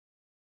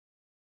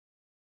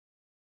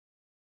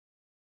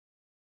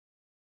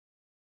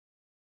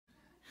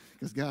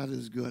because God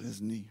is good,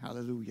 isn't he?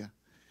 Hallelujah.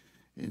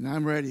 And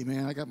I'm ready,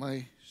 man. I got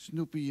my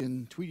Snoopy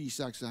and Tweety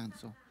socks on,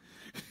 so.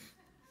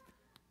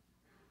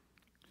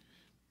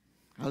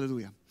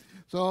 Hallelujah.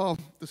 So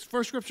the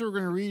first scripture we're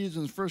going to read is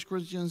in 1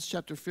 Corinthians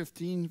chapter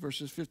 15,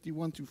 verses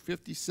 51 through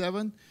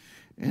 57.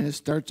 And it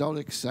starts out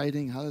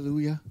exciting.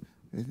 Hallelujah.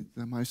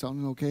 Am I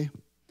sounding okay?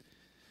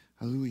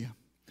 Hallelujah.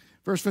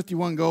 Verse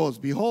 51 goes,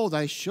 "Behold,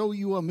 I show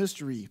you a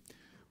mystery.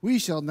 We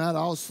shall not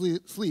all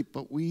sleep,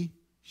 but we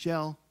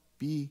shall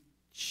be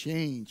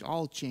changed."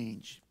 All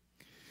change.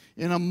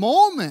 "In a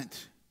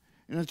moment,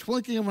 in a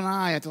twinkling of an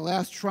eye, at the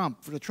last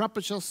trump, for the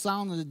trumpet shall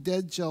sound, and the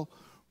dead shall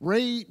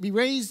be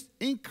raised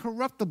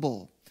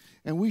incorruptible,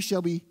 and we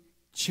shall be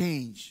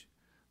changed."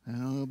 I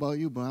don't know about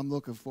you, but I'm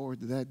looking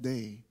forward to that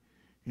day.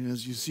 And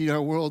as you see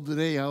our world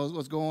today,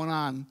 what's going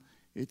on,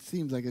 it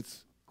seems like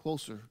it's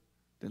closer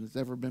than it's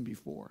ever been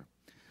before.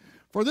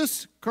 "For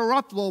this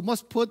corruptible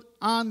must put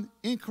on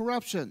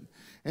incorruption,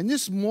 and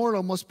this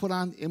mortal must put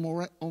on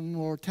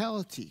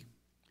immortality.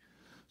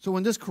 So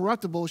when this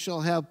corruptible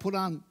shall have put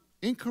on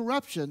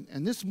incorruption,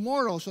 and this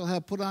mortal shall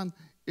have put on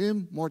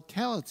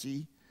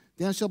immortality,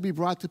 then shall be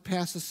brought to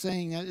pass the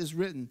saying that is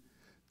written,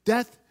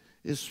 Death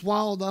is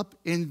swallowed up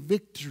in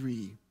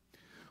victory.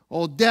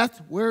 O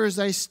death, where is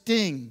thy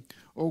sting?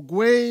 O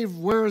grave,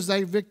 where is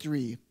thy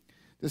victory?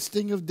 The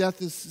sting of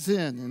death is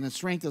sin, and the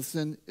strength of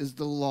sin is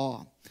the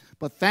law.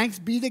 But thanks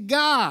be to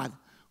God,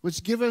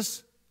 which give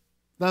us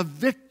the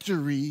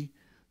victory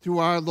through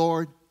our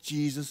Lord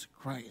Jesus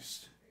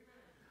Christ."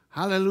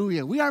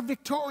 Hallelujah. We are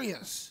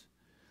victorious,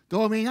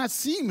 though it may not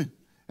seem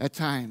at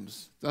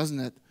times, doesn't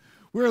it?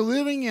 We're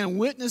living and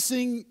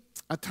witnessing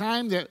a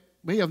time that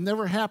may have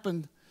never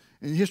happened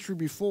in history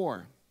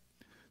before.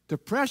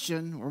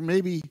 Depression, or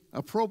maybe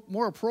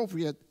more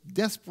appropriate,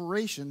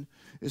 desperation,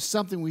 is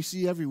something we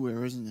see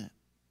everywhere, isn't it?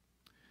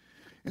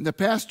 In the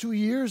past 2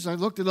 years, I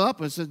looked it up.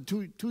 I said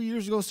 2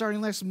 years ago, starting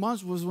next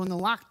month, was when the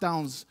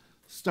lockdowns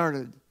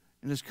started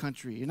in this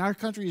country. And our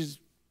country has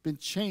been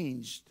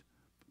changed,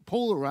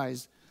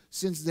 polarized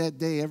since that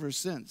day, ever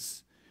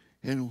since.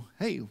 And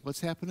hey,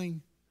 what's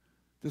happening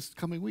this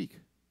coming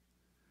week?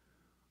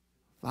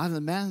 A lot of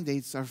the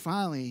mandates are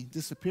finally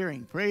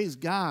disappearing. Praise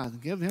God.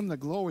 Give him the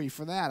glory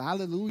for that.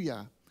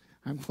 Hallelujah.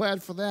 I'm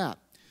glad for that.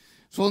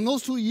 So in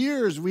those 2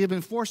 years, we have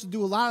been forced to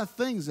do a lot of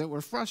things that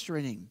were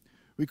frustrating.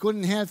 We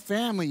couldn't have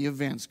family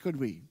events, could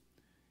we?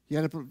 You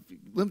had to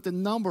limit the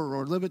number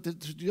or limit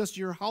it to just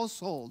your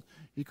household.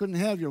 You couldn't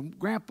have your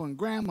grandpa and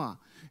grandma.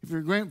 If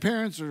your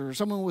grandparents or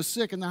someone was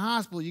sick in the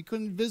hospital, you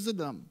couldn't visit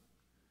them.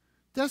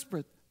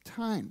 Desperate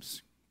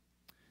times.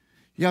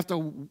 You have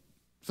to,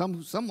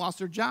 some lost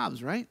their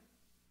jobs, right?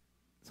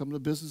 Some of the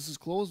businesses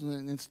closed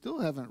and still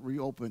haven't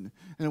reopened.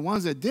 And the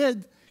ones that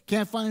did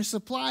can't find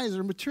supplies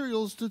or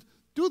materials to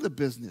do the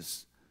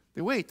business.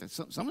 They wait.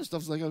 Some of the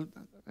stuff's like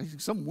I think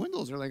some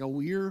windows are like a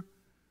year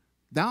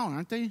down,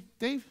 aren't they,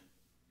 Dave?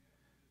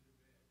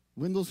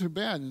 Windows are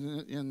bad,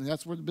 and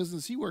that's where the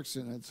business he works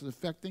in. It's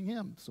affecting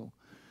him. So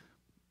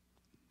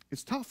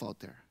it's tough out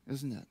there,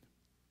 isn't it?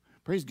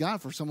 Praise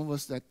God for some of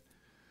us that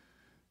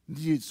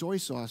need soy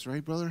sauce,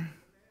 right, brother?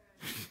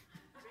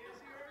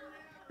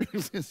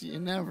 You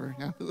never.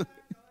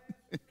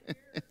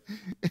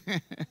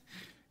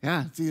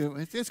 Yeah,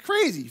 it's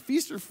crazy.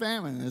 Feast or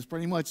famine is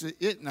pretty much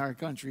it in our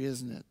country,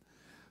 isn't it?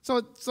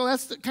 So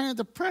that's kind of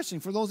depressing.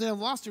 For those that have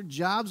lost their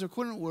jobs or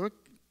couldn't work,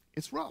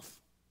 it's rough.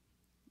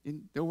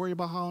 And they're worried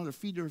about how to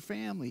feed their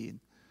family and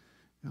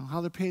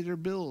how to pay their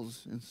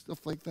bills and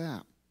stuff like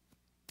that.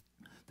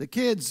 The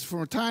kids,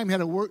 for a time, had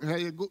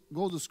to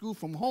go to school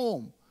from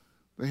home.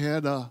 They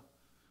had what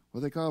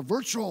they call a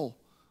virtual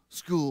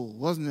school,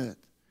 wasn't it?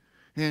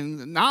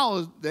 And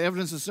now the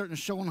evidence is certainly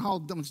showing how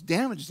much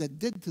damage that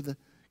did to the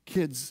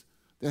kids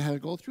that had to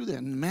go through that,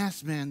 and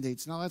mask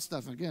mandates and all that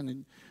stuff.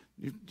 Again,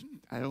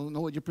 I don't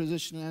know what your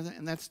position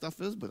in that stuff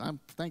is, but I'm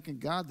thanking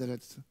God that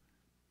it's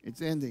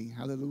ending.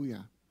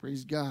 Hallelujah.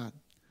 Praise God.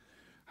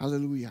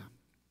 Hallelujah.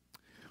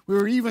 We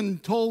were even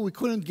told we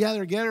couldn't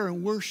gather together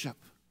and worship.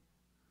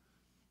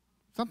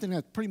 Something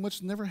that pretty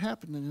much never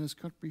happened in this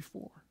country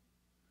before.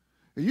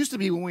 It used to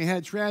be when we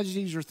had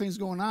tragedies or things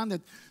going on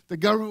that the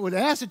government would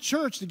ask the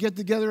church to get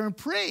together and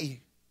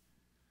pray.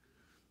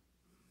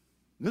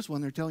 This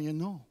one, they're telling you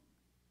no.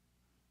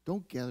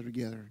 Don't gather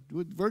together. Do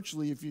it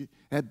virtually if you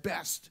at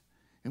best.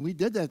 And we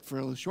did that for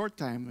a short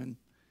time, and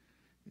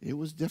it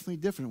was definitely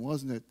different,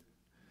 wasn't it?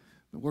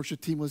 The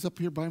worship team was up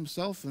here by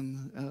himself,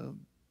 and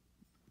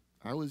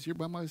I was here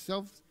by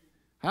myself.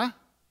 Huh?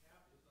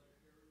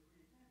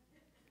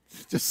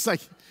 Just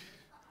like,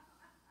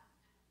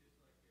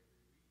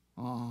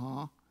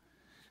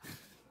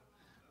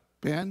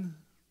 Ben,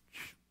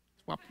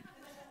 swap.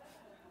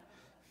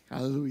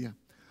 Hallelujah.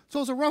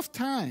 So it's a rough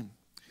time.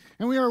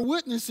 And we are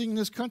witnessing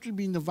this country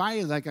being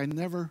divided like I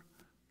never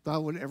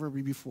thought would ever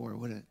be before,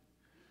 would it?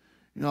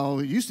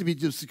 It used to be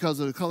just because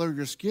of the color of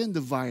your skin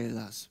divided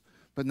us.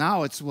 But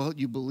now it's what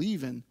you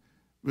believe in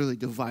really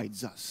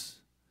divides us.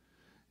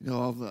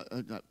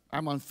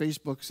 I'm on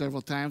Facebook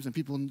several times, and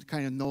people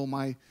kind of know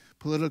my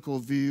political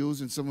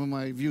views and some of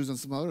my views on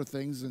some other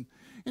things. And,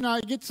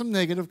 I get some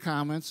negative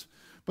comments,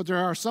 but there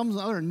are some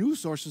other news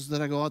sources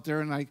that I go out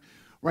there and I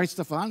write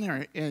stuff on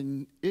there,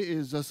 and it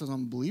is just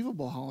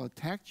unbelievable how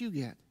attacked you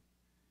get.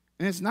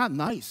 And it's not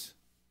nice.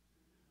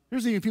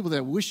 There's even people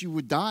that wish you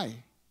would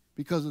die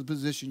because of the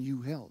position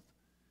you held.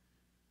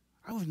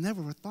 I would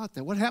never have thought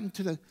that. What happened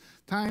to the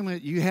time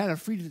that you had a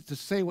freedom to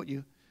say what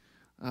you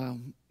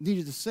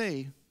needed to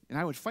say, and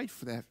I would fight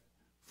for that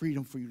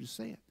freedom for you to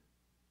say it.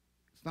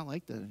 It's not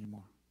like that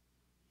anymore.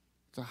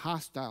 It's a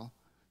hostile,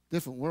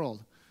 different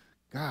world.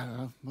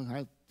 God,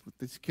 with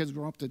these kids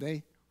grow up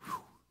today,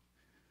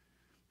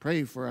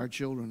 pray for our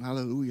children.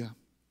 Hallelujah.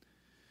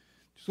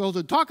 So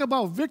to talk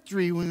about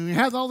victory when we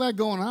have all that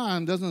going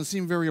on doesn't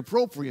seem very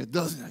appropriate,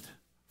 doesn't it,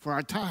 for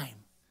our time?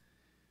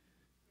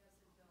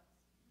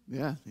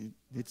 Yeah,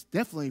 it's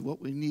definitely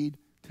what we need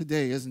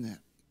today, isn't it?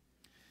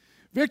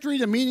 Victory,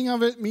 the meaning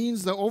of it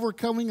means the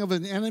overcoming of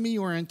an enemy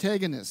or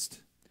antagonist,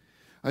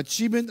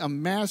 achievement of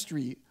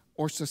mastery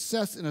or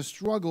success in a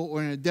struggle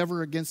or an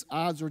endeavor against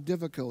odds or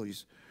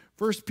difficulties.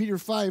 1 Peter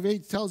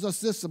 5:8 tells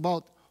us this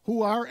about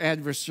who our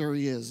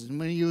adversary is. And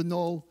when you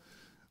know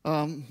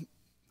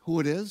who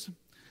it is, it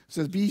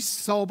says, be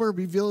sober,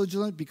 be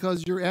vigilant,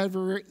 because your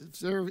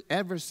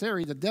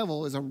adversary, the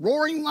devil, is a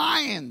roaring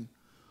lion,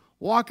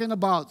 walking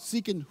about,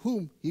 seeking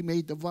whom he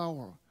may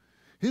devour.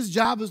 His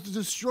job is to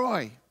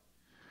destroy.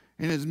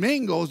 And his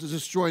main goal is to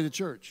destroy the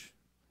church.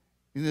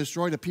 And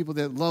destroy the people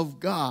that love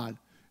God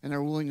and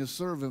are willing to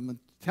serve him and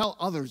tell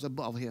others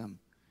about him.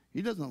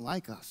 He doesn't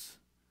like us.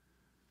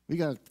 We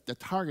got the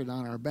target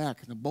on our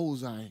back and the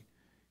bullseye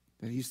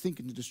that he's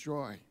thinking to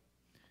destroy.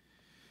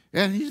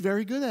 And he's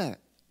very good at it.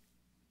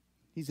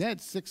 He's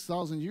had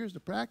 6,000 years to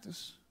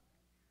practice,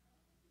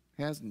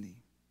 hasn't he?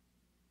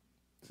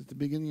 Since the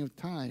beginning of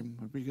time,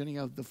 the beginning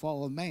of the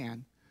fall of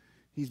man,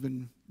 he's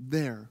been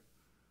there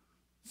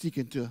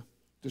seeking to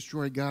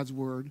destroy God's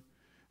word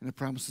and the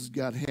promises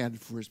God had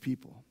for his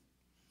people.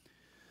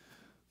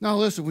 Now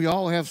listen, we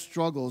all have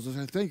struggles, as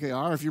I think they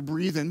are. If you're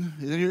breathing,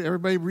 is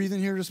everybody breathing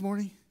here this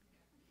morning?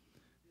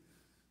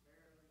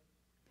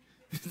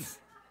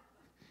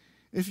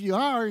 If you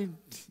are,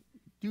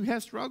 you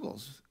have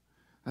struggles.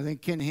 I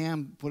think Ken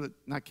Davis put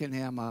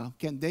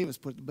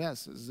it the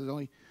best. There's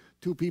only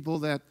two people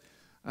that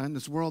in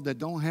this world that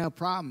don't have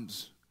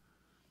problems.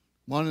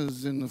 One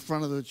is in the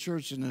front of the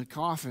church in a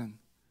coffin,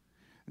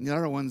 and the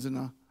other one's in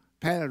a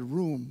padded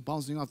room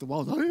bouncing off the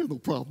walls. I have no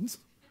problems.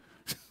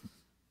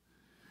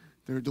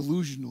 They're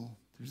delusional.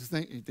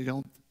 They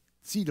don't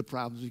see the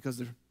problems because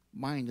their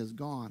mind is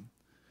gone.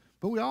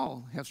 But we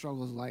all have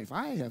struggles in life.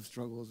 I have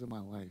struggles in my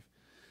life.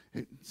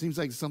 It seems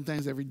like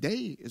sometimes every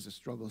day is a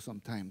struggle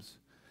sometimes.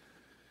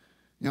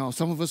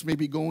 Some of us may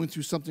be going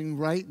through something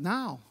right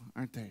now,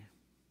 aren't they?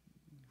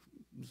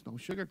 There's no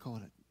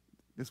sugarcoat it.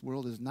 This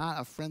world is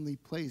not a friendly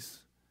place.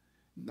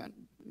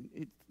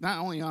 It's not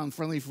only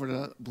unfriendly for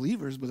the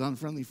believers, but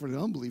unfriendly for the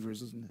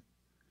unbelievers, isn't it?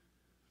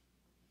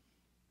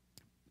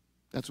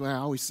 That's why I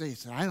always say,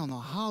 I don't know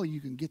how you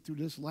can get through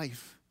this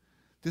life,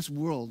 this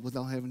world,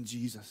 without having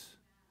Jesus.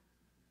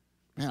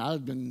 Man, I'd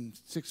have been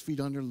 6 feet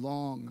under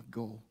long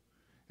ago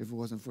if it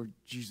wasn't for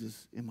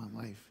Jesus in my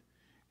life.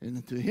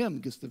 And to him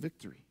gets the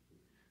victory.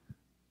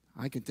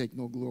 I can take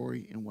no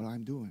glory in what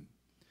I'm doing.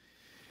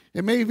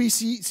 It may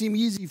seem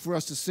easy for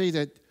us to say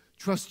that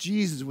trust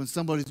Jesus when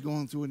somebody's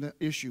going through an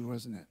issue,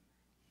 isn't it?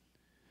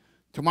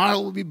 Tomorrow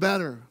will be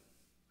better.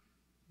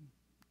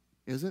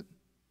 Is it?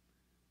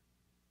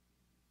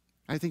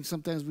 I think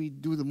sometimes we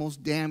do the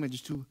most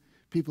damage to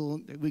people.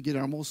 We get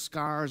our most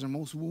scars, our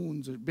most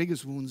wounds, our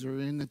biggest wounds are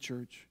in the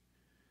church.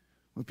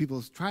 When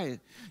people try it.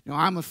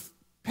 I'm a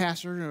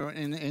pastor,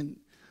 and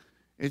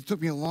it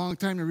took me a long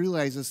time to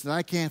realize this, that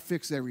I can't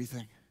fix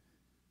everything.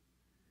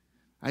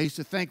 I used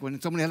to think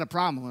when somebody had a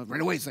problem,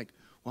 right away it's like,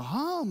 well,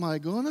 how am I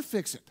going to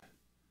fix it?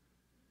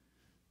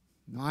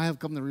 Now I have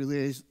come to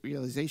the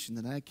realization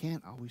that I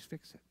can't always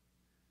fix it.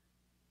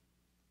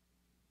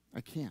 I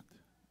can't.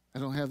 I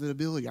don't have the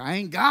ability. I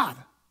ain't God.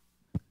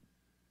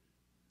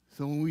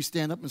 So when we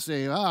stand up and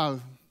say,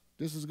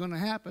 this is going to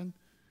happen,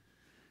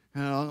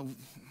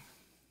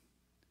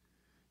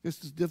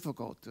 this is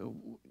difficult.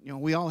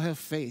 We all have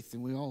faith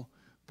and we all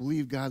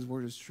believe God's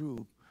word is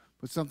true,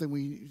 but something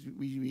we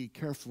be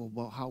careful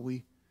about how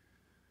we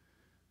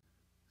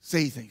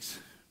say things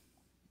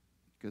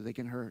because they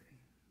can hurt.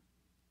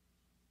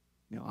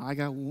 I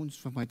got wounds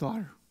from my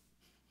daughter.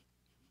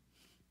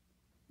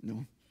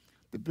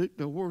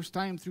 The worst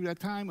time through that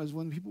time is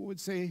when people would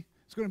say,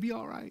 it's going to be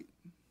all right.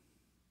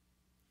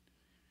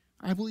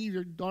 I believe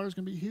your daughter's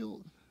going to be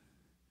healed.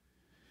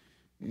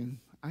 And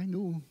I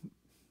knew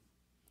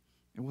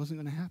it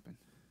wasn't going to happen.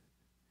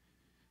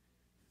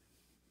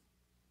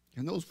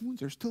 And those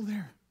wounds are still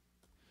there.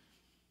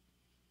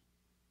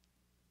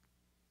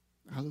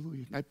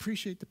 Hallelujah. I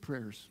appreciate the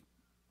prayers.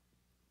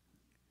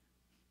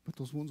 But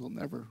those wounds will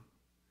never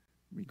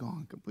be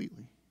gone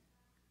completely.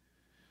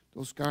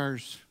 Those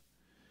scars,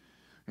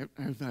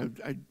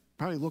 I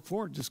probably look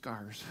forward to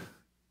scars.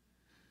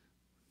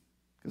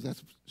 because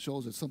that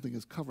shows that something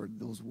has covered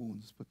those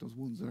wounds, but those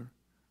wounds are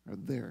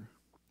there.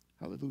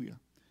 Hallelujah.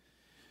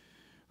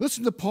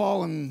 Listen to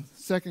Paul in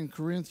 2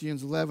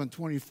 Corinthians 11,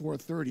 24,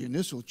 30, and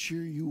this will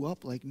cheer you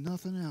up like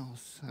nothing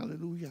else.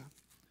 Hallelujah.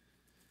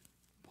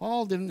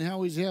 Paul didn't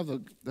always have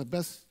the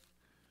best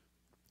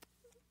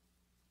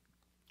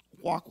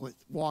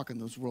walk in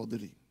this world,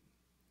 did he?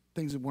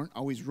 Things that weren't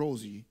always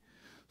rosy.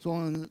 So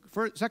in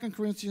 2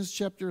 Corinthians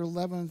chapter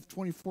 11,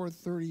 24,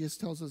 30, it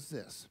tells us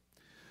this.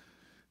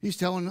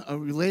 He's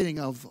relating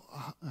of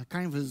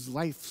kind of his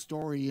life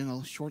story,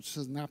 short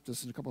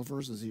synopsis in a couple of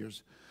verses here.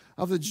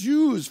 Of the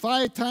Jews,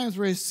 5 times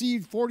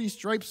received 40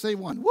 stripes, save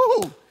one.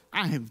 Woo!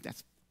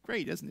 That's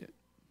great, isn't it?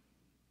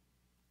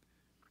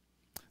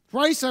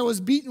 Thrice I was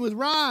beaten with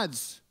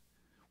rods.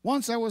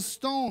 Once I was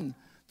stoned.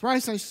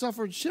 Thrice I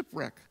suffered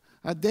shipwreck.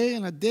 A day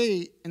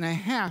and a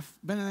half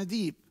been in a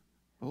deep.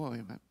 Oh,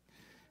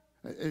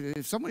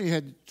 if somebody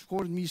had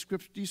quoted me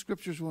these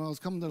scriptures when I was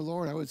coming to the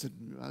Lord, I would have said,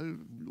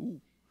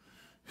 ooh.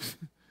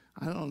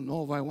 I don't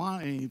know if I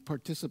want any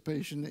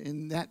participation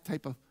in that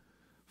type of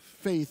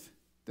faith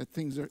that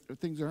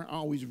things aren't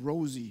always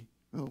rosy.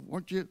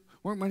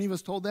 Weren't many of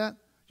us told that?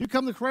 You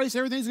come to Christ,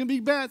 everything's going to be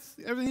best.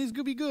 Everything's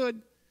going to be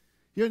good.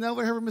 You'll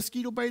never have a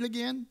mosquito bite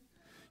again.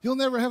 You'll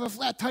never have a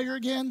flat tire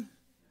again.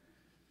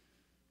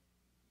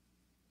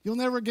 You'll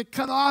never get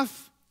cut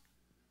off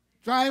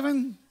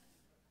driving.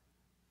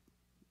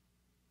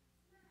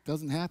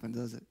 Doesn't happen,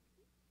 does it?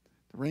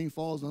 The rain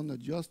falls on the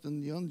just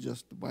and the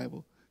unjust, the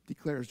Bible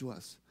declares to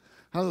us.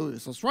 Hallelujah.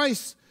 So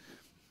thrice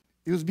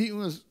he was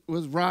beaten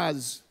with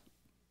rods.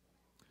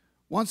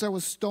 Once I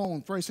was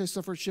stoned. Thrice I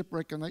suffered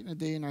shipwreck a night and a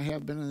day, and I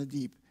have been in the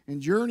deep.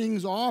 And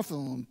journeyings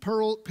often, and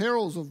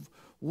perils of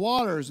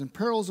waters, and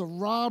perils of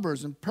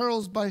robbers, and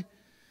perils by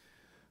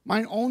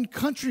mine own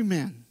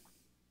countrymen,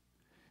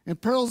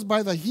 and perils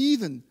by the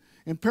heathen,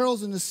 and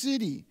perils in the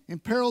city,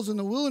 and perils in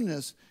the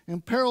wilderness,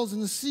 and perils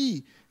in the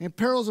sea, and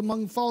perils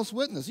among false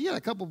witnesses. He had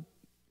a couple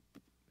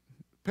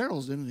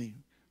perils, didn't he?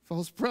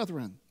 False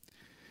brethren.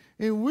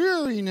 And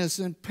weariness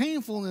and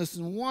painfulness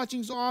and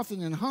watchings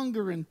often and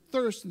hunger and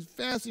thirst and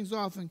fastings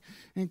often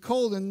and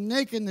cold and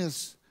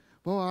nakedness.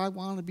 Boy, I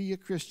want to be a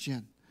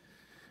Christian.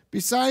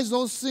 Besides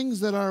those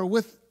things that are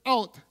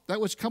without, that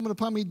which cometh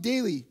upon me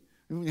daily.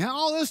 And we had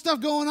all this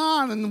stuff going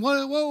on, and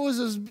what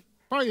was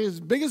probably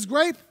his biggest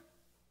gripe?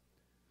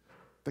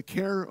 The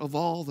care of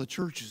all the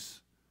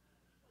churches.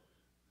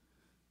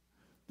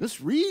 Just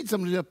read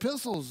some of the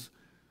epistles.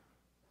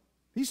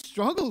 He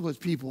struggled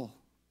with people.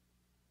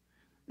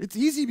 It's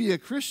easy to be a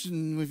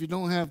Christian if you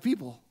don't have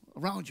people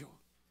around you.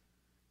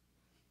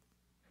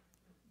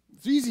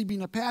 It's easy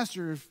being a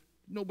pastor if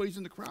nobody's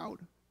in the crowd.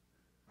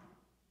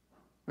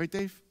 Right,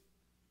 Dave?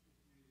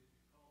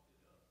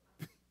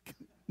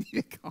 Need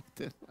to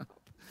count it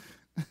up.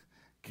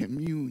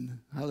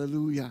 Commune.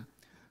 Hallelujah.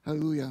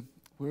 Hallelujah.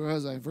 Where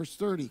was I? Verse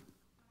 30.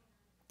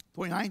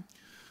 29.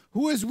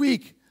 Who is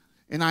weak,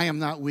 and I am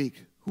not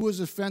weak? Who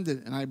is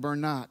offended, and I burn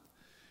not?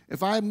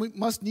 If I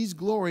must needs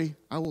glory,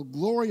 I will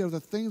glory of the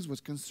things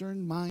which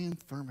concern my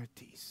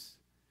infirmities.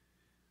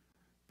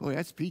 Boy,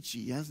 that's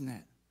peachy, isn't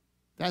it?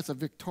 That's a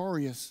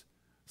victorious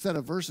set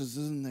of verses,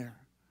 isn't there?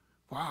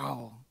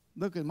 Wow,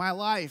 look at my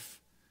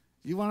life.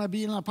 You want to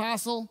be an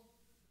apostle?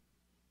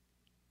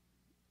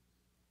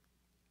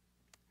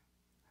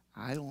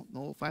 I don't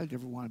know if I'd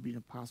ever want to be an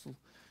apostle.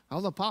 All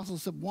the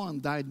apostles except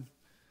one died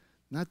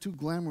not too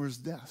glamorous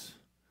deaths.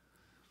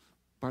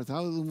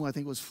 Bartholomew, I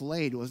think, was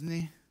flayed, wasn't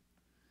he?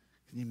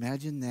 Can you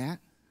imagine that?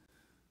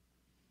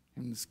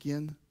 And the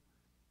skin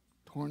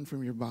torn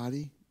from your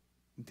body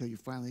until you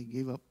finally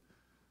gave up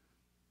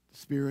the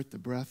spirit, the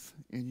breath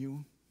in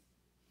you.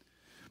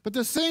 But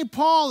the same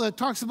Paul that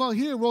talks about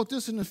here wrote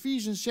this in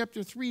Ephesians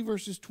chapter 3,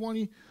 verses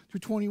 20 through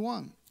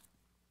 21.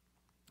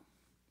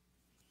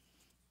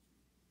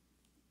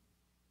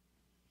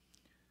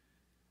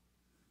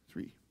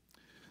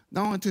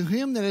 Now unto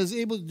him that is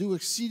able to do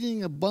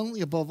exceeding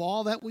abundantly above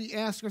all that we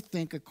ask or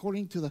think,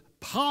 according to the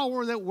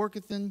power that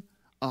worketh in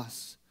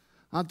us.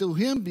 Unto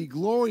him be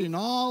glory in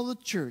all the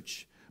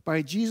church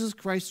by Jesus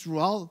Christ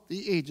throughout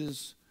the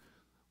ages,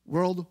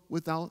 world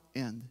without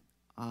end.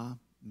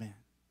 Amen.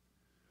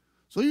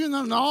 So even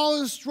in all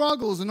his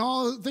struggles and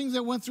all the things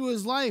that went through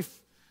his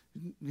life,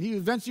 he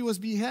eventually was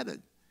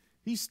beheaded.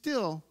 He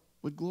still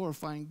would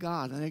glorify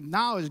God and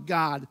acknowledge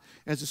God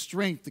as a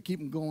strength to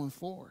keep him going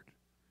forward.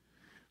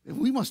 And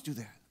we must do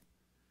that.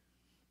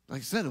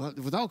 Like I said,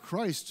 without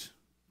Christ,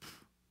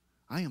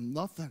 I am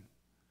nothing.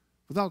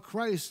 Without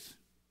Christ,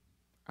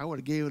 I would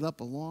have gave it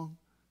up a long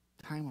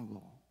time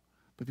ago.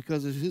 But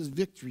because of his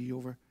victory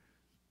over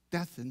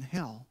death and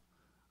hell,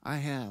 I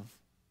have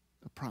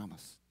a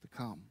promise to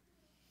come.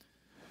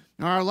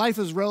 Now, our life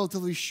is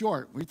relatively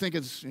short. We think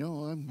it's,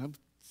 I'm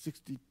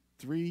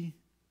 63.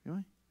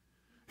 Really?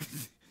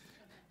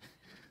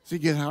 So you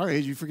get our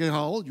age, you forget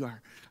how old you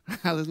are.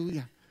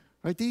 Hallelujah.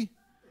 Right, Dee?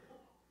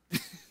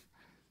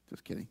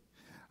 Just kidding.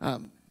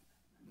 Look,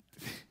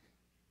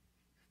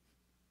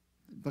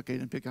 I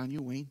didn't pick on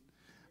you, Wayne.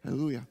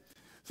 Hallelujah.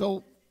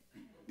 So,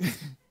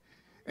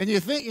 And you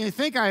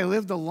think I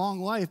lived a long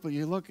life, but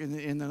you look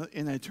in the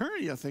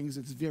eternity of things,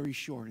 it's very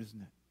short,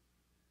 isn't it?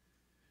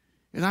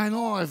 And I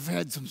know I've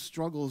had some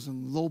struggles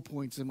and low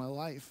points in my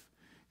life,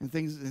 and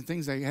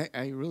things I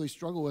really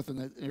struggle with,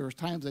 and there are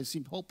times I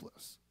seem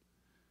hopeless.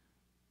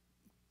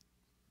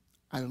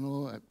 I don't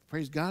know.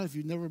 Praise God if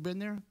you've never been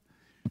there.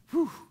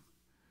 Whew,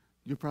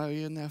 you're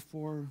probably in that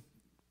 4x4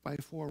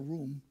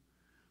 room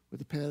with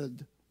the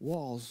padded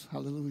walls.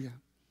 Hallelujah.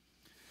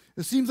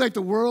 It seems like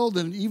the world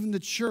and even the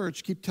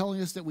church keep telling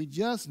us that we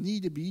just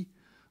need to be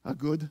a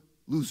good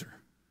loser.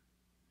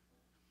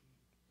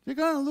 You're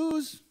going to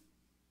lose.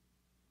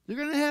 You're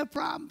going to have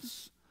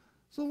problems.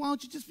 So why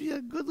don't you just be a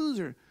good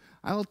loser?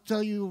 I will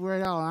tell you right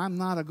now, I'm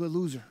not a good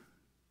loser.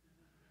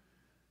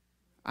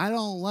 I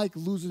don't like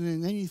losing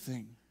in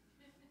anything.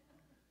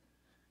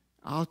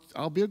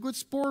 I'll be a good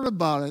sport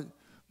about it,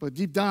 but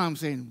deep down I'm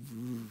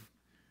saying,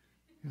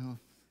 you know,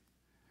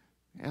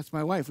 ask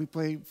my wife. We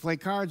play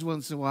cards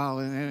once in a while,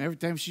 and every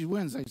time she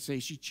wins, I say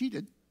she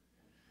cheated.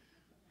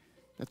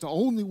 That's the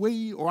only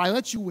way, or I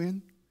let you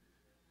win.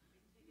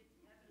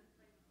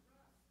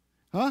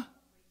 Huh?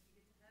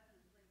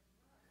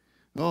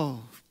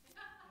 Oh,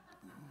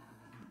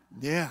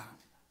 yeah.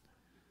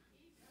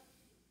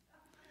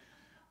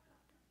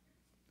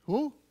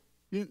 Who?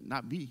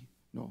 Not me.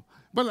 No,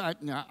 but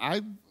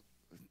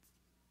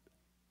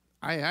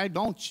I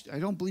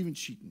don't believe in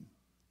cheating.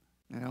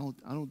 I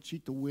don't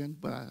cheat to win,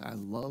 but I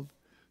love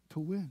to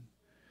win.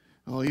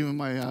 Oh, even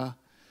my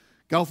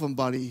golfing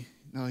buddy,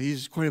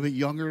 he's quite a bit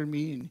younger than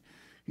me, and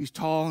he's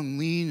tall and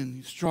lean and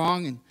he's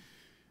strong, and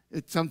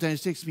it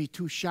sometimes takes me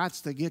 2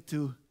 shots to get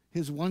to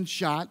his 1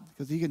 shot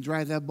because he can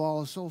drive that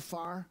ball so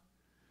far.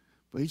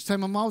 But each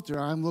time I'm out there,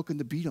 I'm looking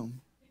to beat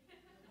him.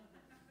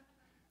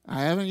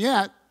 I haven't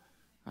yet.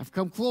 I've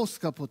come close a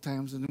couple of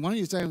times, and one of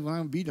these times when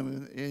I'm beat him,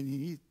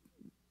 and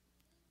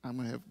I'm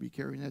going to have to be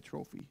carrying that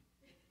trophy.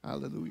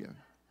 Hallelujah.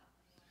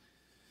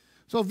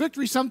 So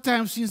victory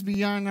sometimes seems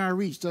beyond our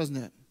reach, doesn't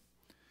it?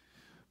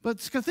 But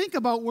think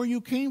about where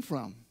you came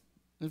from.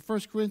 In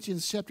 1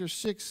 Corinthians chapter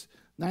 6,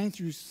 9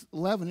 through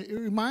 11, it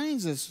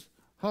reminds us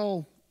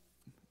how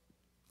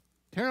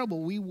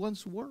terrible we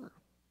once were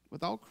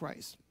without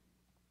Christ.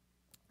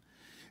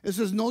 It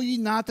says, "Know ye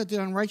not that the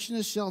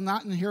unrighteous shall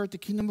not inherit the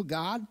kingdom of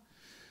God?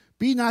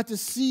 Be not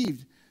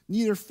deceived,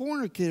 neither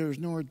fornicators,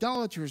 nor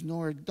idolaters,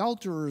 nor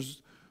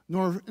adulterers,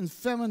 nor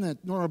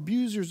effeminate, nor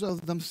abusers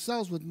of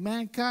themselves with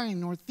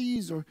mankind, nor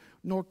thieves,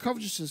 nor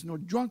covetous, nor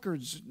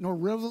drunkards, nor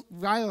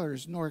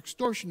revilers, nor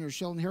extortioners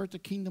shall inherit the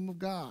kingdom of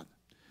God.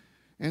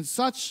 And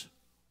such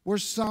were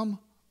some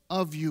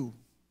of you."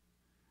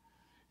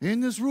 In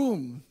this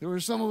room, there were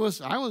some of us.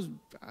 I was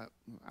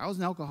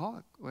an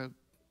alcoholic. Well,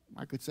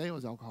 I could say I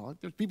was alcoholic.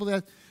 There's people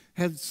that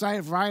had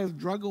a variety of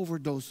drug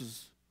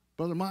overdoses.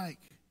 Brother Mike,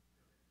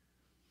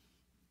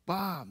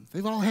 Bob,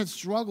 they've all had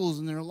struggles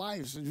in their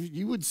lives.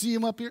 You would see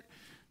them up here.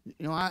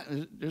 You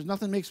know, there's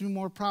nothing makes me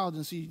more proud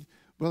than see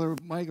Brother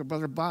Mike or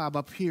Brother Bob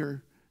up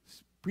here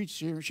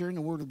sharing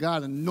the Word of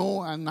God,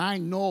 and I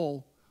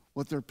know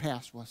what their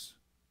past was.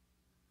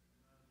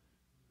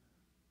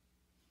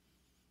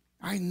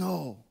 I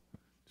know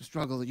the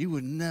struggle that you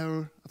would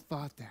never have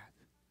thought that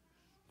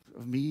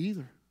of me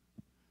either.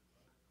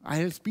 I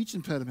had a speech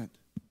impediment.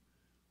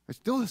 I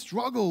still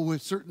struggle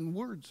with certain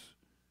words,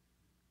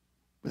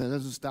 but that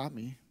doesn't stop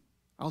me.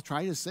 I'll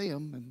try to say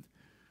them, and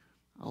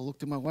I'll look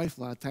to my wife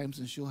a lot of times,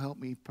 and she'll help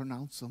me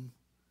pronounce them.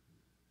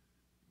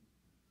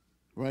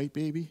 Right,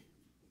 baby?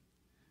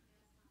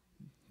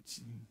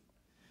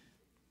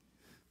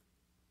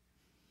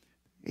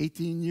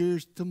 18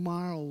 years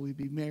tomorrow, we'll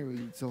be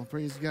married, so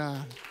praise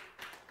God.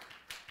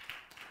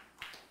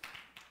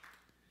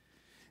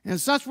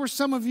 And such were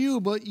some of you,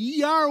 but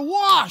ye are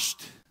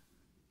washed.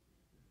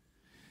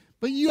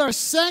 But ye are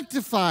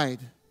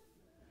sanctified.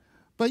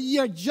 But ye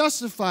are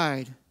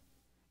justified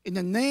in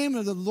the name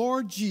of the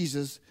Lord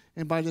Jesus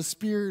and by the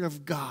Spirit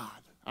of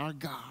God, our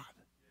God.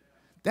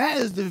 That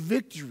is the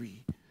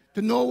victory,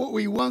 to know what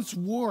we once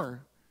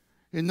were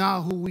and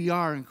now who we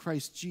are in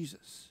Christ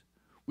Jesus.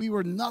 We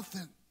were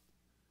nothing.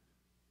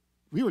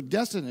 We were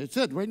destined. It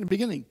said right in the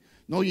beginning,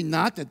 "Know ye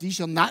not that ye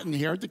shall not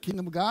inherit the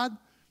kingdom of God?"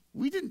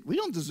 We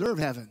don't deserve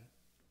heaven.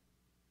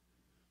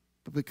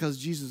 But because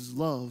Jesus'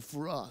 love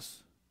for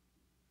us,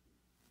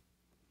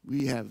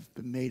 we have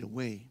been made a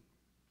way.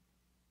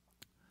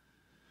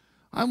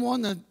 I'm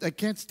one that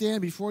can't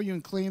stand before you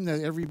and claim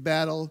that every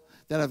battle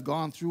that I've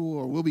gone through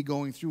or will be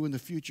going through in the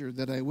future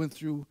that I went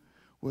through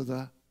with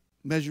a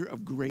measure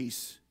of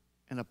grace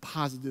and a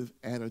positive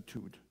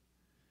attitude.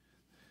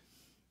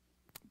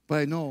 But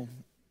I know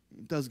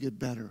it does get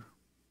better.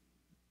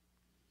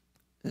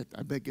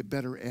 I bet get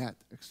better at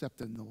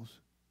accepting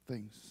those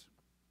things.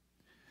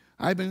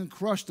 I've been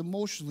crushed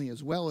emotionally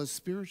as well as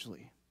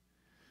spiritually.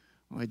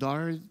 When my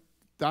daughter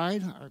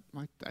died,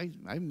 I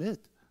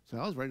admit, so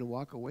I was ready to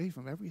walk away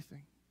from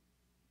everything.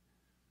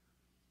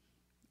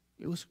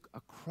 It was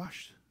a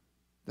crush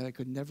that I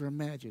could never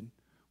imagine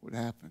would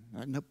happen.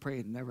 I pray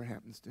it never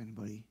happens to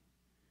anybody.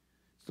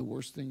 It's the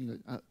worst thing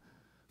that a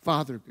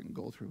father can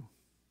go through.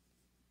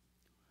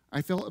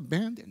 I felt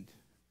abandoned.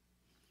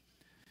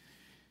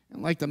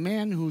 And like the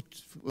man who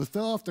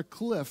fell off the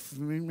cliff,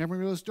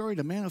 remember the story?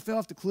 The man who fell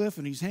off the cliff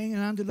and he's hanging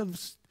onto the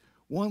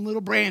one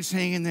little branch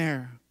hanging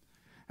there.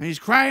 And he's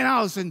crying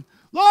out saying,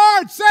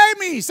 Lord, save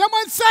me!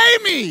 Someone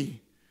save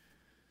me!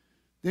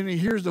 Then he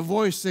hears the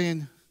voice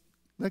saying,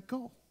 let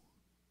go.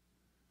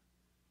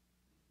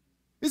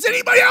 Is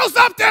anybody else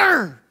up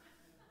there?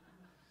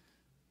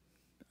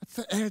 That's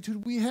the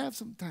attitude we have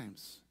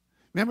sometimes.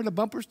 Remember the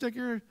bumper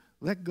sticker?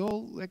 Let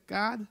go, let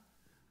God?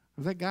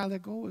 Or let God,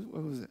 let go?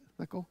 What was it?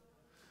 Let go?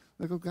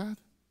 Let go, God?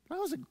 That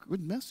was a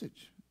good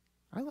message.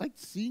 I liked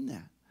seeing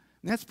that.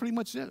 And that's pretty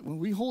much it. When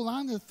we hold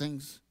on to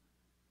things,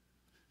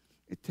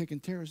 it can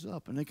tear us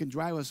up. And it can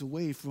drive us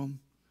away from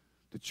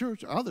the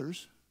church,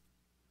 others,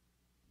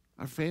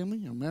 our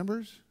family, our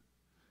members.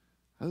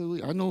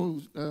 Hallelujah. I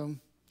know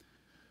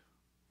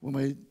when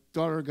my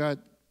daughter got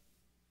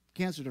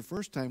cancer the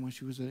first time when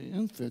she was an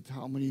infant,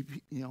 how many,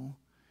 and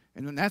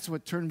then that's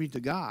what turned me to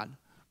God.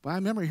 But I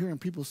remember hearing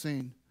people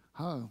saying,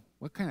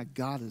 what kind of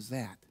God is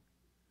that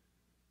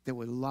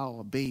would allow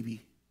a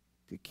baby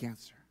to get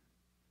cancer?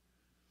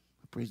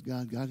 But praise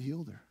God, God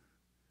healed her.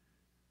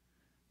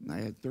 And I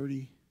had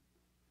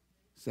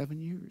 37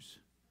 years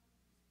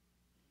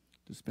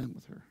to spend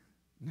with her.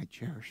 And I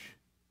cherish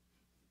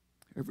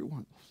every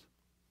one of those.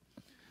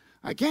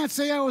 I can't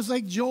say I was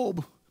like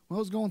Job when I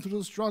was going through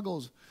those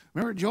struggles.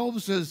 Remember Job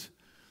says,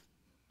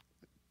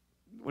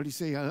 what did he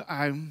say?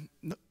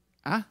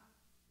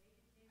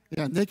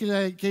 Yeah, naked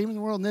I came in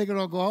the world, naked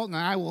I'll go out, and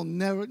I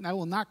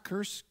will not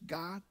curse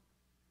God.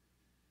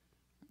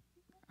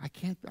 I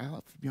can't,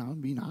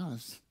 I'm being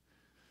honest.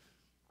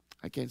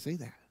 I can't say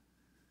that.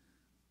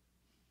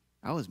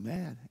 I was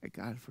mad at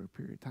God for a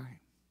period of time.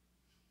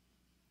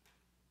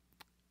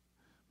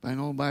 But I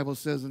know the Bible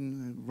says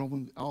in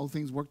Romans, all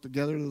things work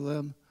together to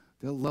them.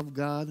 They'll love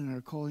God and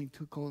are calling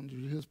to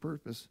his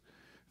purpose.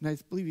 And I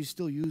believe he's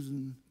still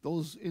using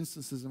those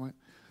instances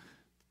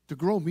to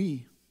grow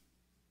me.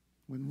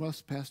 When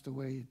Russ passed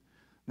away,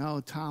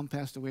 now Tom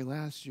passed away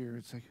last year,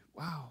 it's like,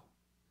 wow.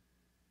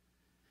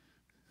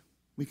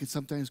 We can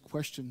sometimes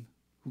question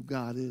who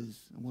God is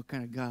and what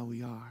kind of God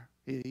we are.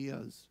 He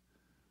is.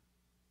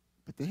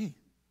 But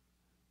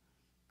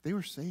they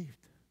were saved.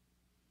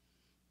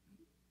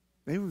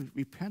 They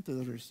repented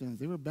of their sins.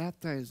 They were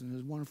baptized in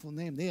his wonderful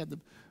name. They had the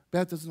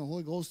baptism of the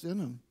Holy Ghost in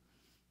them.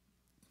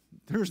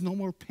 There's no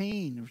more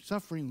pain or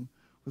suffering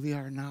where they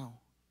are now.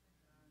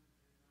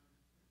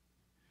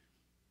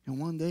 And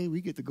one day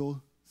we get to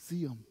go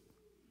see them.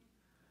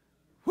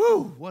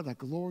 Whew, what a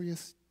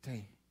glorious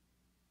day.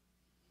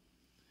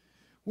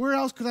 Where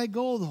else could I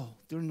go, though,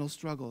 during those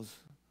struggles?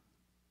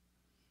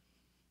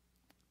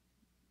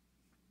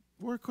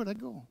 Where could I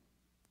go?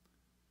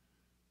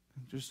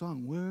 There's a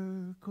song,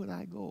 where could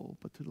I go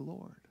but to the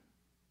Lord?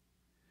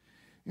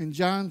 In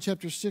John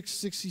chapter 6,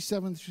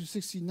 67 through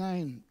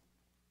 69,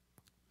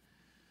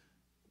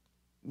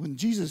 when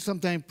Jesus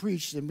sometimes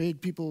preached, it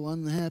made people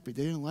unhappy.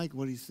 They didn't like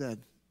what he said.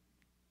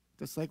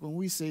 Just like when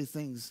we say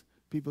things,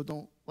 people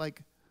don't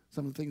like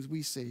some of the things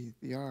we say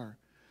they are.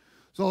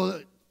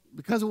 So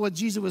because of what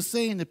Jesus was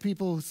saying, the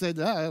people said,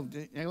 a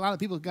lot of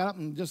people got up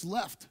and just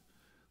left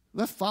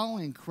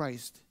following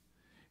Christ.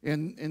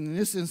 And in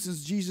this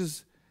instance,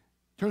 Jesus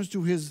turns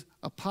to his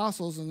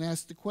apostles and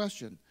asks the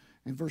question.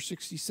 In verse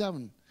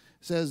 67,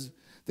 it says,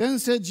 Then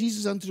said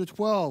Jesus unto the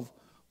 12,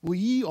 Will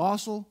ye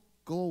also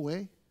go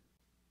away?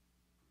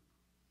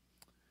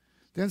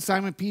 Then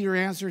Simon Peter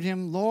answered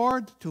him,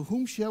 Lord, to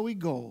whom shall we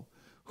go?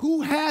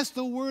 Who has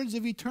the words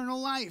of eternal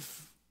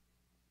life?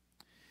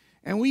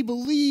 And we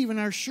believe and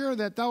are sure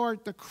that thou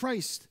art the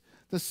Christ,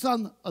 the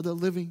Son of the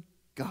living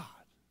God.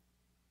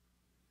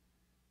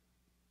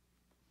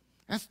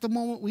 That's the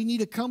moment we need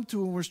to come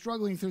to when we're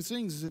struggling through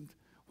things.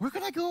 Where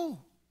can I go?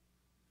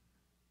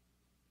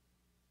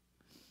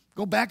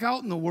 Go back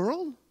out in the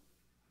world?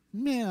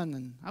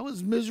 Man, I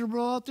was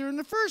miserable out there in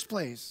the first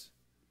place.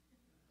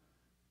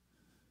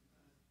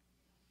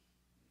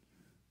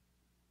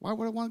 Why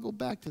would I want to go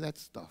back to that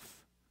stuff?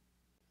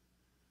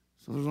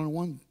 So there's only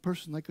one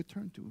person I could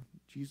turn to,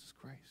 Jesus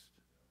Christ.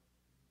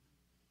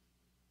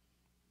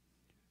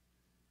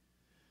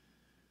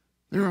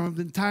 There have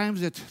been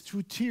times that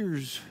through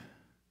tears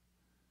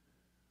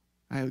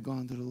I have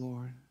gone to the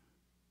Lord.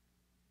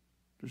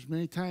 There's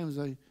many times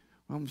when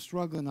I'm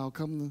struggling, I'll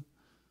come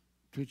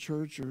to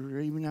church or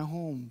even at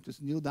home,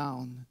 just kneel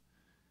down.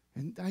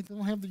 And I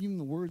don't have even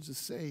the words to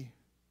say.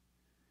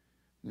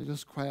 And I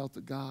just cry out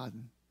to God.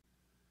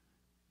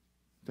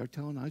 They're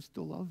telling me,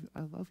 I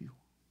love you.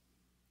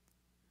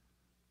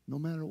 No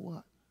matter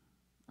what.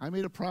 I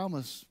made a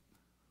promise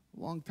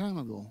a long time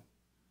ago.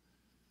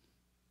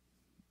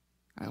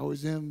 I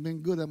always haven't been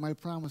good at my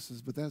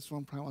promises, but that's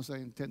one promise I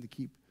intend to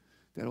keep,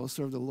 that I will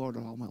serve the Lord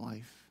all my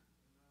life.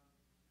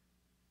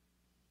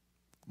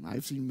 And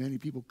I've seen many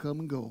people come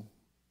and go,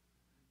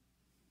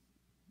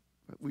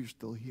 but we're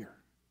still here.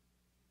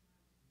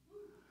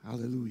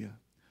 Hallelujah.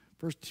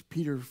 1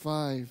 Peter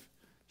 5,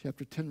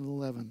 chapter 10 and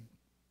 11.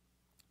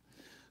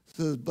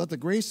 Says, But the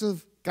grace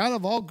of God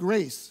of all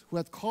grace, who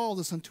hath called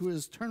us unto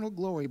his eternal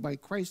glory by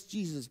Christ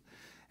Jesus,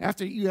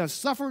 after you have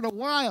suffered a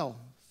while.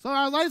 So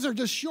our lives are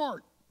just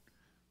short.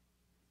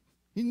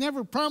 He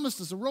never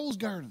promised us a rose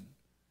garden.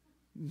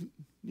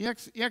 He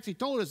actually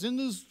told us, in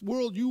this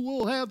world you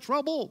will have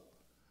trouble.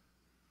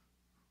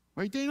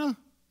 Right, Dana?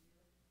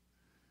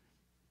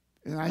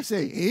 And I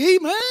say,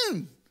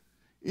 amen.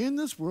 In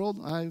this world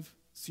I've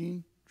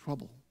seen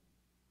trouble.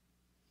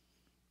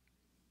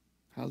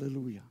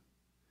 Hallelujah.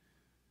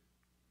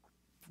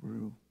 I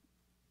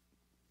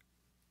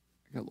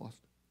got lost.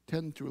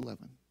 10 through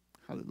 11.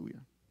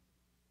 Hallelujah.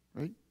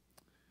 Right?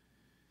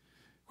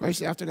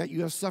 Christ, after that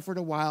you have suffered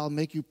a while,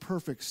 make you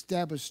perfect,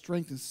 establish,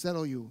 strengthen,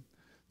 settle you.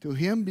 To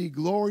him be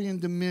glory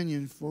and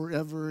dominion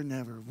forever and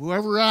ever.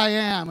 Whoever I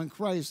am in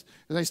Christ,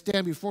 as I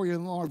stand before you,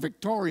 Lord,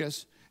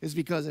 victorious, is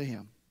because of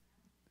him.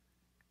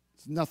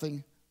 It's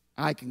nothing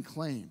I can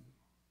claim.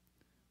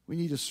 We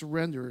need to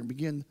surrender and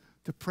begin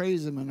to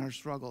praise him in our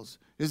struggles.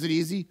 Is it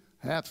easy?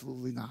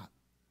 Absolutely not.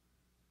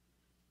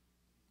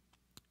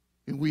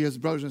 And we as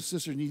brothers and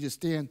sisters need to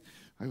stand.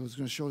 I was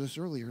going to show this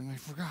earlier, and I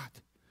forgot.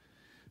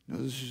 You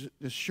know,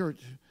 this shirt,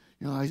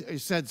 you know, I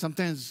said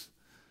sometimes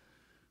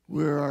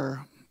we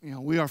are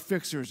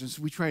fixers, and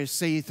so we try to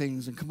say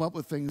things and come up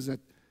with things that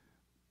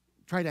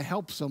try to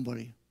help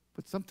somebody.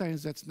 But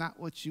sometimes that's not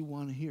what you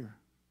want to hear.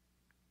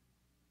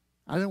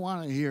 I didn't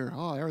want to hear,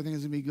 oh, everything's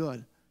going to be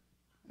good.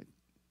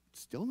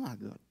 It's still not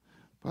good.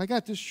 But I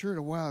got this shirt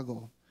a while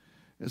ago.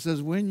 It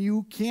says, when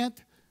you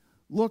can't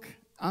look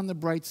on the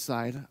bright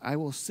side, I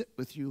will sit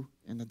with you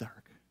in the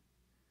dark.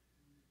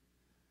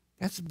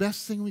 That's the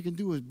best thing we can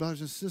do as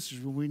brothers and sisters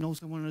when we know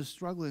someone is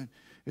struggling,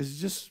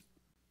 is just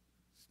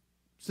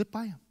sit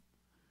by them.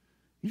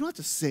 You don't have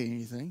to say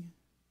anything.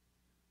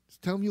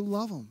 Just tell them you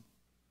love them.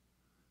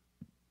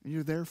 And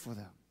you're there for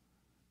them.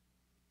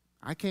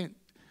 I can't,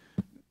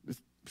 the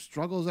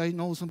struggles I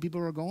know some people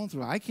are going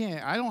through, I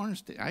can't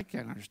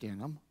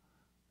understand them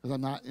because I'm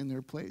not in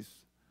their place.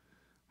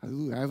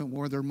 Hallelujah. I haven't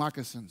worn their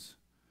moccasins.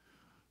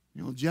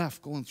 You know,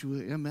 Jeff going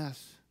through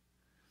MS.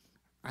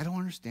 I don't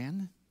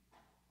understand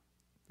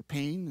the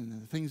pain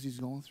and the things he's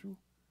going through.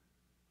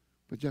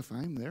 But Jeff,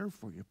 I'm there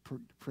for you,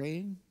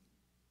 praying.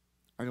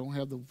 I don't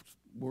have the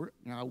word.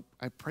 You know,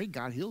 I pray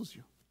God heals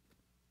you.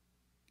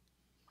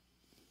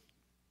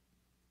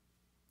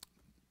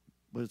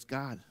 But it's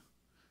God.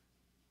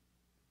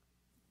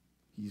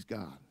 He's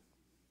God.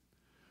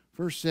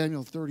 1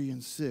 Samuel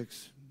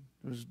 30:6.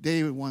 There was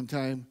David one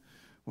time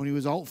when he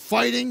was out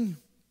fighting,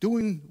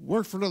 doing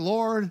work for the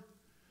Lord,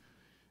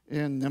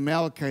 and the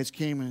Amalekites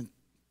came and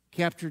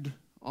captured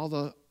all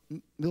the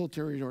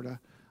military or the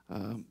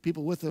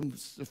people with them,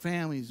 the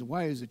families, the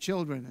wives, the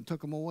children, and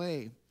took them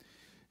away.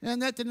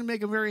 And that didn't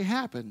make him very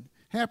happy.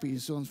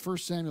 So in 1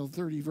 Samuel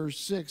 30, verse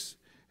 6,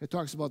 it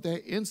talks about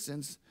that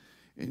instance,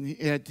 and he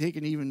had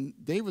taken even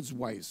David's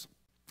wives.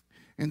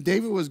 And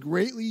David was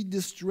greatly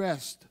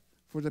distressed,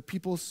 for the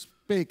people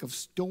spake of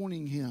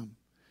stoning him,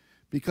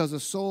 because the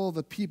soul of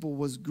the people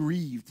was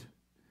grieved,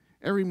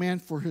 every man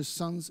for his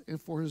sons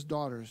and for his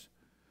daughters.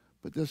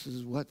 But this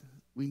is what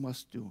we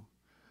must do.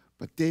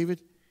 But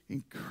David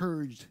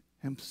encouraged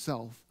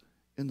himself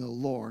in the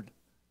Lord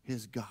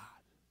his God.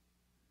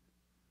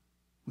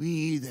 We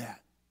need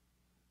that.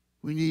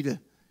 We need to.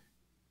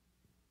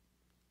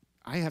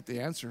 I have to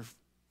answer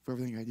for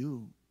everything I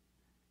do.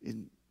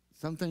 And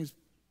sometimes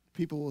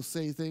people will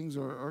say things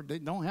or they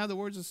don't have the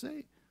words to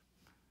say.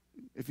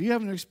 If you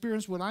haven't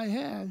experienced what I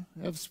have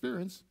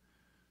experienced,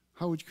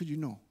 how could you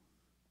know?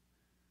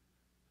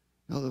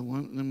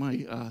 In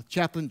my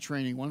chaplain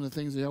training, one of the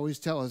things they always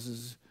tell us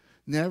is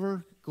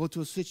never go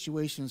to a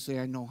situation and say,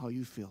 I know how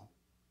you feel.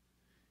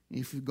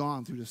 If you've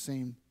gone through the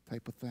same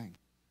type of thing.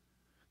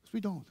 Because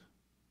we don't.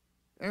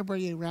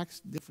 Everybody reacts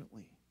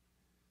differently.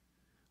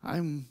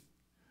 I'm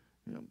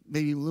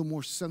maybe a little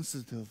more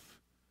sensitive,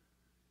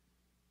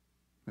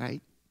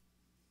 right,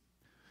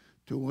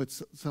 to what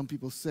some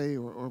people say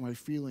or my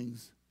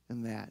feelings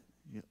in that.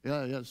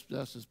 Yeah,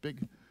 that's this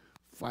big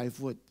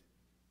 5'10",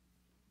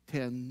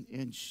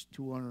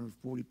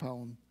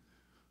 240-pound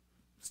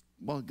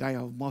guy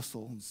of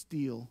muscle and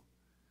steel.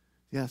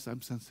 Yes,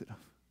 I'm sensitive.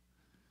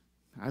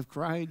 I've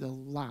cried a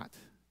lot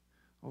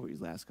over these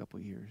last couple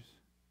of years.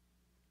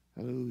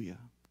 Hallelujah.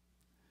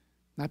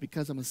 Not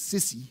because I'm a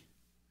sissy.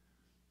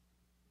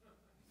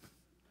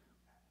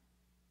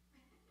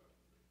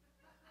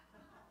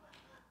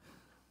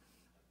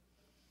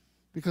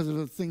 Because of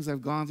the things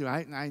I've gone through.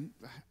 I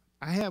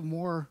have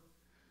more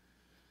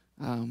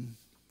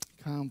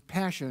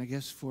compassion, I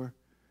guess, for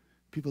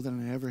people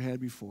than I ever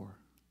had before.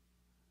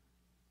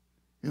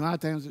 And a lot of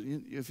times,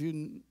 if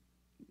you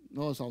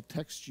notice, I'll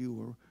text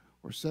you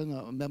or send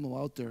a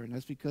memo out there, and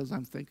that's because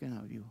I'm thinking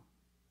of you.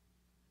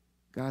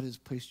 God has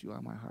placed you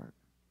on my heart.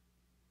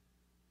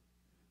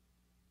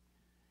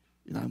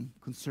 And I'm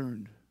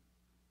concerned.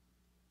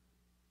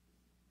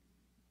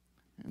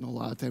 And a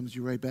lot of times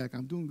you write back,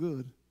 I'm doing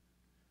good.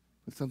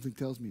 But something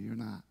tells me you're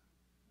not.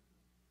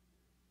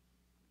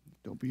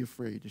 Don't be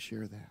afraid to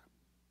share that.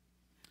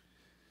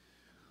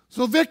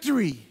 So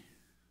victory.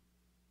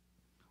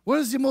 What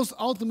is the most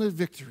ultimate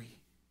victory?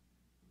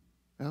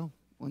 Well,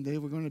 one day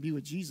we're going to be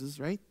with Jesus,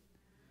 right?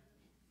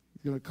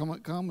 He's going to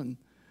come and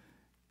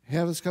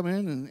have us come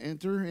in and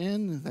enter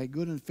in, thy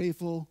good and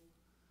faithful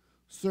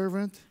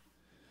servant.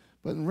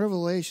 But in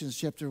Revelation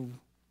chapter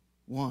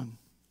 1,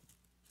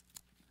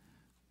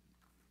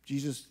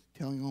 Jesus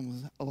telling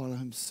them about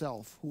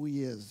himself, who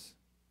he is.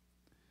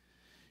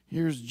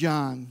 Here's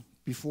John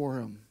before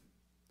him.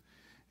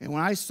 And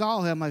when I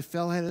saw him, I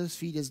fell at his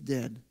feet as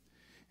dead.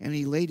 And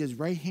he laid his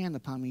right hand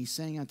upon me,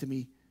 saying unto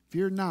me,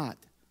 Fear not,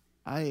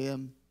 I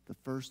am the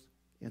first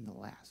and the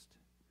last.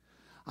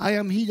 I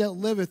am he that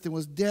liveth and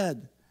was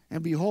dead,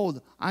 and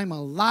behold, I am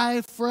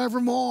alive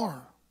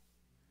forevermore.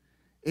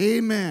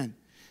 Amen.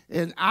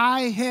 And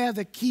I have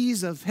the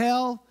keys of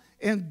hell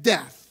and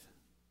death.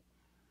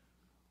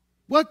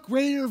 What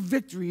greater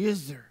victory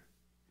is there?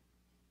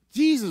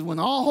 Jesus, when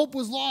all hope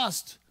was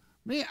lost,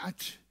 man,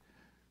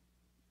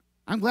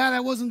 I'm glad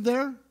I wasn't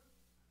there,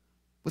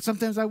 but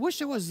sometimes I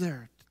wish I was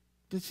there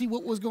to see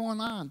what was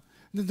going on.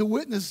 And to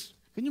witness,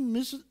 can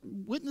you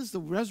witness the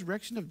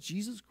resurrection of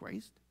Jesus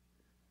Christ?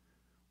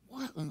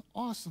 What an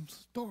awesome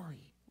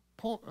story,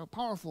 a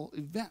powerful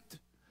event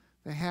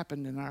that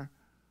happened in our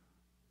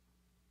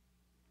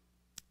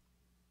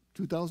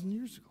 2,000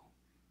 years ago.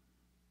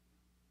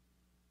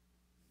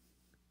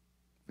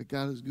 But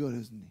God is good,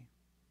 isn't he?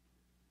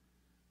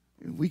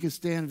 And we can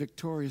stand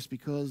victorious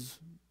because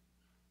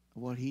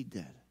of what he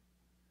did.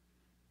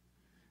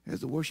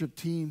 As the worship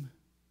team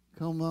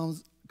comes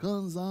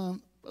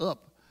on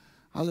up,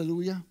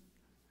 hallelujah.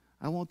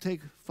 I won't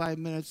take 5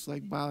 minutes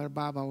like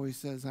Bob always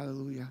says,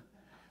 hallelujah.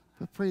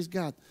 But praise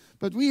God.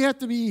 But we have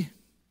to be,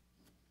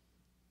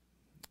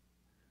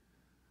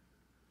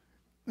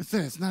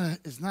 it's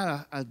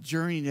not a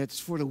journey that's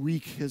for the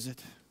weak, is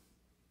it?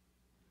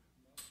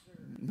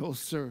 No,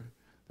 sir.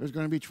 There's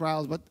going to be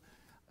trials, but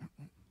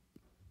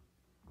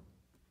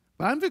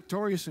I'm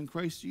victorious in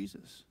Christ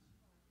Jesus.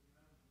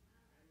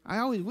 I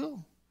always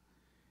will.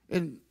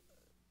 And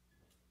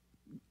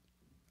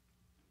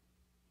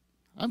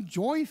I'm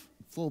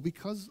joyful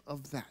because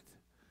of that.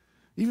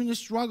 Even the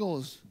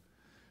struggles,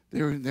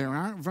 there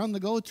aren't fun to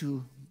go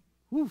to.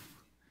 Whew.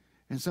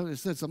 And so it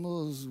said some of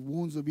those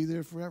wounds will be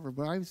there forever,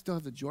 but I still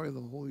have the joy of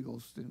the Holy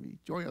Ghost in me,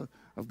 joy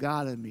of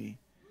God in me.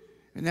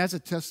 And that's a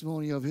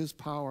testimony of his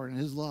power and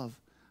his love.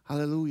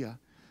 Hallelujah.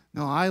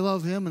 Now, I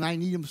love him and I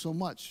need him so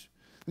much.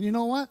 And you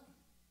know what?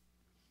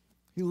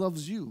 He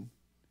loves you.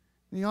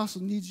 And he also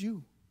needs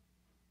you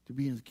to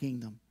be in the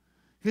kingdom.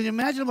 Can you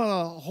imagine what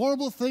a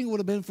horrible thing it would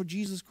have been for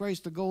Jesus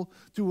Christ to go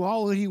through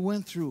all that he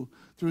went through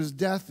his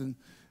death and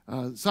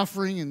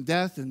suffering and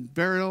death and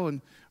burial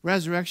and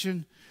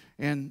resurrection,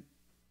 and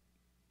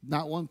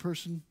not one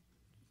person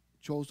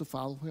chose to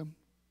follow him?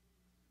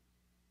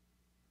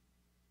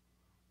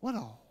 What a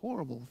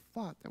horrible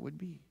thought that would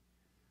be.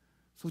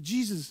 So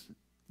Jesus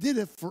did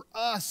it for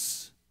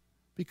us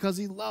because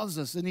he loves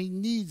us and he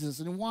needs us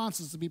and he wants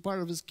us to be part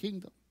of his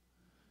kingdom.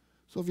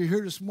 So if you're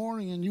here this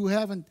morning and you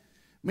haven't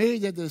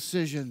made that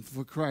decision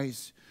for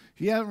Christ,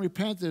 if you haven't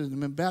repented and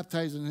been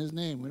baptized in his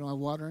name, we don't have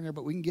water in there,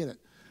 but we can get it.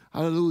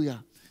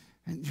 Hallelujah.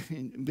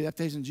 And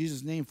baptized in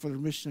Jesus' name for the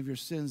remission of your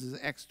sins, as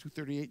Acts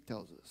 2:38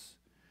 tells us.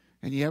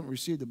 And you haven't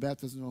received the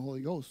baptism of the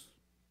Holy Ghost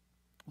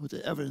with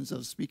the evidence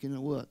of speaking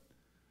in what?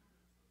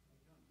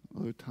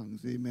 Other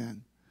tongues.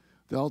 Amen.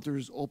 The altar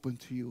is open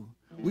to you.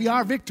 We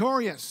are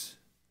victorious.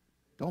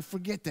 Don't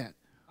forget that.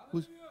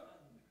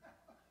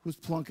 Who's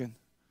plunking?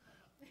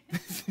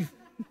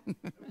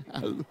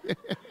 Hallelujah.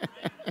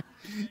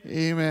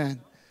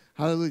 Amen.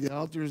 Hallelujah. The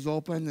altar is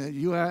open.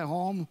 You at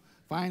home,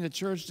 find a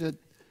church that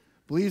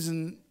believes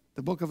in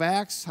the book of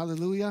Acts.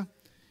 Hallelujah.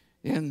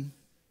 And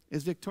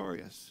is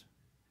victorious.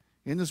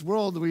 In this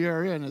world we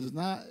are in, it's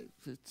not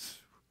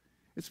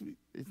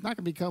going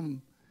to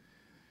become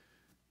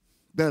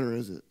better,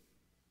 is it?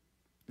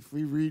 If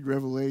we read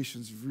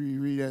Revelations, if we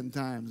read end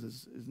times,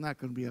 it's not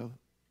going to be a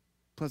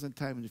pleasant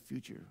time in the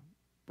future.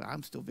 But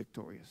I'm still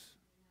victorious.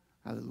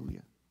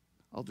 Hallelujah.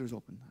 Altar's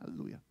open.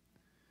 Hallelujah.